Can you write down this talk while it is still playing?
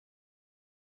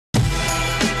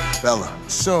Bella,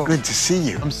 so good to see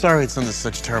you. I'm sorry it's under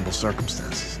such terrible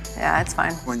circumstances. Yeah, it's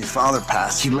fine. When your father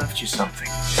passed, he left you something.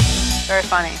 Very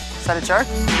funny. Is that a joke?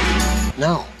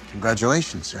 No.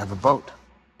 Congratulations, you have a boat.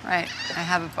 Right, I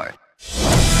have a boat.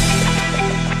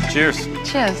 Cheers.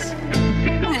 Cheers.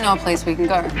 I know a place we can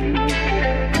go.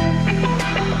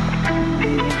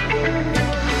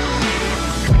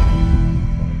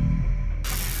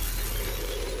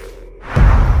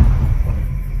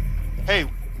 Hey,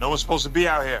 no one's supposed to be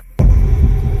out here.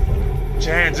 Put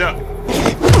your hands up.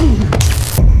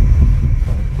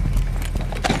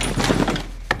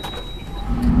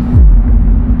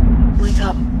 Wake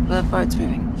up, the boat's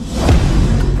moving.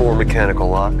 4 mechanical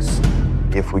locks.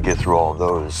 If we get through all of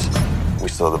those, we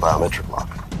still have the biometric lock.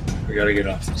 We gotta get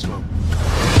off this boat.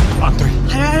 On 3.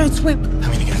 I don't swim. How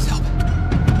many guys help?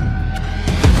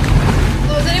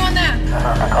 Hello, is anyone there? This is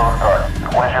the Coast Guard.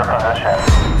 Where's your position?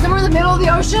 Somewhere in the middle of the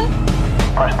ocean?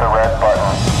 Push the red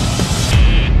button.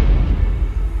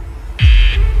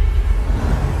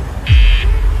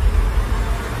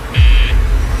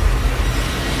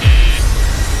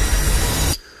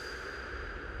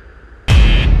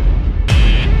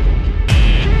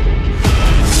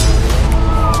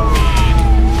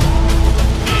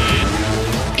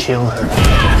 Kill her.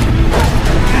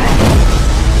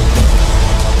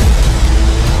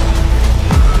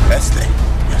 Best thing.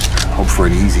 Hope for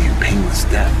an easy and painless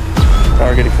death.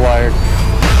 Target acquired.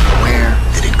 Where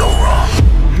did it go wrong?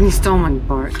 He stole my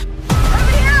boat.